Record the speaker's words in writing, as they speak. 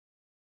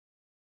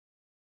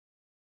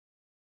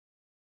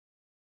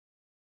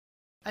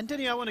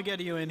Antonio, I want to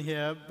get you in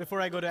here before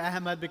I go to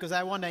Ahmed because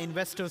I want an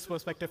investor's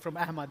perspective from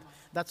Ahmed.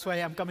 That's why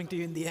I'm coming to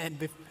you in the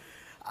end.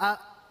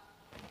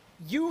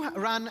 You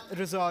run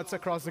resorts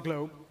across the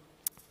globe.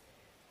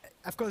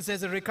 Of course,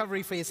 there's a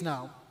recovery phase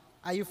now.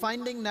 Are you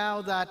finding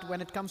now that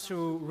when it comes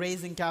to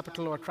raising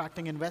capital or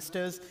attracting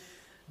investors,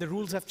 the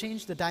rules have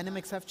changed, the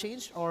dynamics have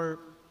changed, or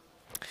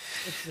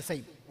it's the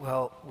same?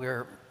 Well,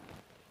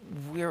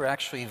 we're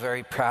actually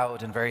very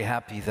proud and very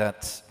happy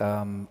that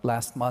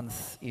last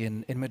month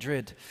in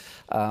Madrid,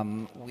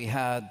 we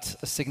had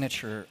a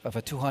signature of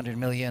a $200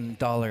 million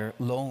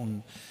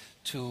loan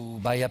to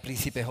Bahia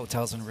Príncipe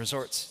Hotels and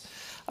Resorts.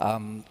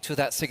 To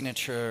that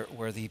signature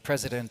were the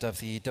President of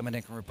the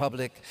Dominican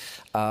Republic,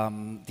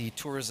 the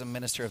Tourism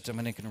Minister of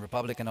Dominican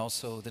Republic, and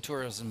also the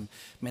Tourism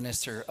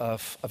Minister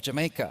of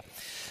Jamaica.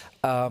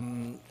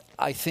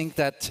 I think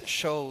that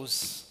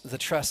shows the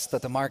trust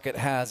that the market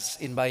has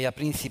in Bahia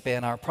Príncipe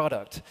and our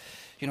product.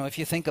 You know, if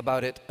you think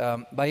about it,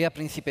 Bahia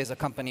Príncipe is a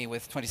company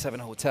with 27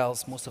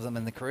 hotels, most of them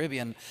in the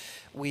Caribbean.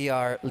 We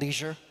are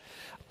leisure,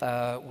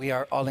 we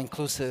are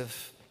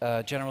all-inclusive,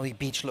 generally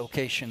beach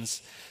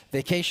locations,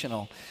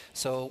 vacational.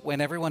 So when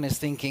everyone is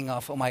thinking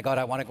of, oh my God,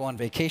 I want to go on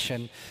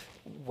vacation,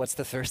 what's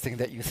the first thing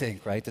that you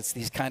think, right? It's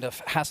these kind of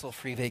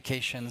hassle-free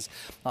vacations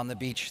on the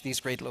beach, these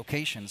great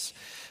locations.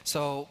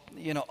 So,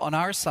 you know, on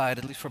our side,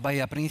 at least for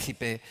Bahia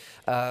Príncipe,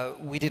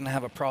 we didn't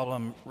have a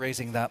problem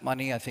raising that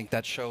money. I think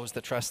that shows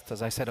the trust,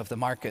 as I said, of the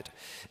market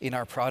in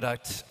our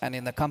product and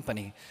in the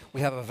company.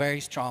 We have a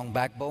very strong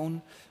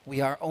backbone.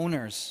 We are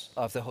owners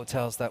of the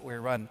hotels that we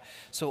run.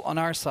 So on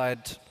our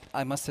side,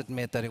 I must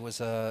admit that it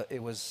was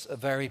a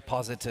very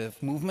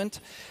positive movement,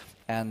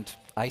 and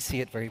I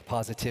see it very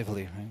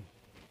positively. Right?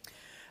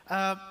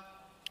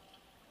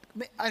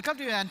 I'll come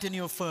to you,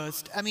 Antonio,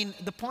 first. I mean,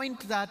 the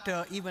point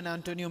that even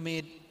Antonio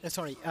made,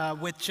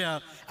 which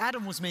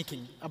Adam was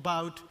making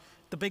about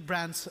the big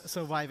brands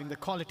surviving, the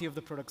quality of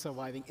the product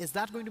surviving, is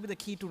that going to be the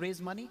key to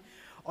raise money?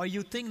 Or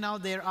you think now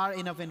there are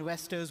enough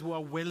investors who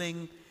are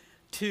willing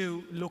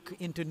to look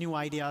into new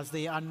ideas?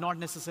 They are not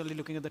necessarily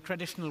looking at the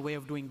traditional way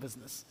of doing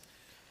business.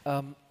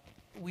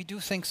 We do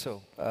think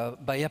so.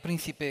 Bahia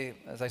Príncipe,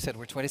 as I said,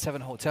 we're 27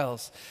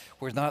 hotels.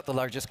 We're not the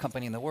largest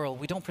company in the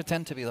world. We don't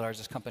pretend to be the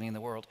largest company in the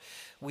world.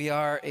 We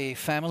are a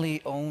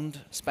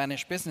family-owned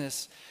Spanish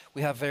business.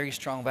 We have very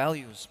strong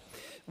values.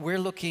 We're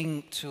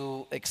looking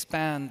to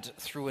expand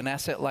through an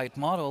asset-light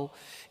model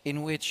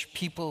in which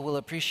people will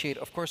appreciate.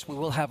 Of course, we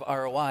will have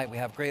ROI. We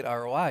have great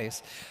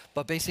ROIs.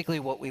 But basically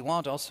what we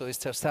want also is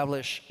to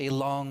establish a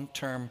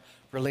long-term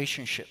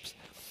relationships.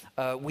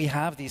 We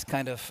have these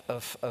kind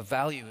of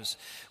values.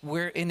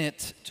 We're in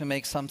it to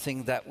make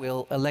something that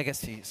will, a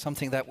legacy,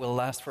 something that will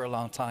last for a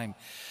long time.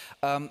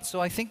 So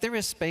I think there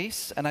is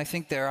space, and I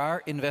think there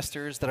are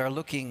investors that are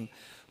looking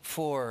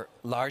for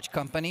large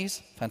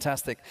companies,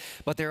 fantastic,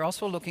 but they're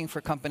also looking for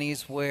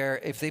companies where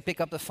if they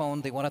pick up the phone,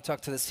 they want to talk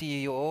to the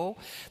CEO,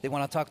 they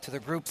want to talk to the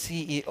group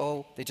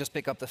CEO, they just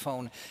pick up the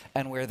phone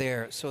and we're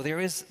there. So there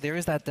is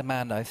that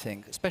demand, I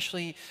think,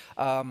 especially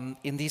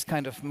in these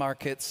kind of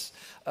markets,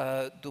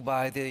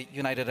 Dubai, the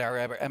United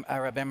Arab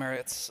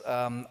Emirates,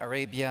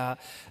 Arabia,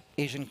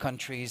 Asian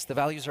countries, the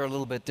values are a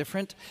little bit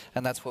different,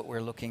 and that's what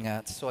we're looking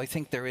at. So I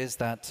think there is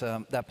that,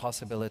 that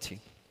possibility.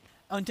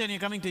 Antonio,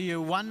 coming to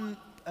you, one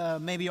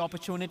maybe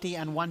opportunity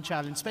and one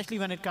challenge, especially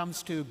when it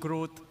comes to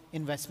growth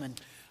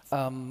investment?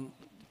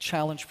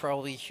 Challenge,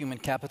 probably human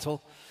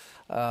capital.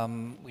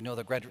 We know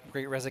the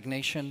great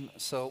resignation.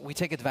 So we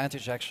take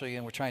advantage, actually,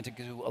 and we're trying to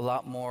do a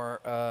lot more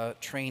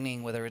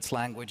training, whether it's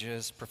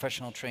languages,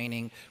 professional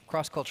training,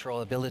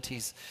 cross-cultural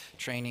abilities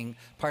training.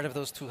 Part of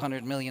those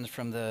 200 million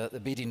from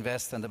the BD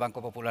Invest and the Banco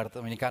Popular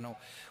Dominicano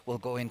will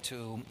go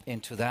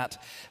into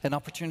that. And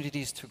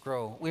opportunities to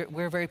grow.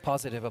 We're very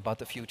positive about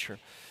the future.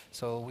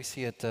 So we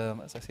see it,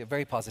 as I say,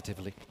 very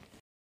positively.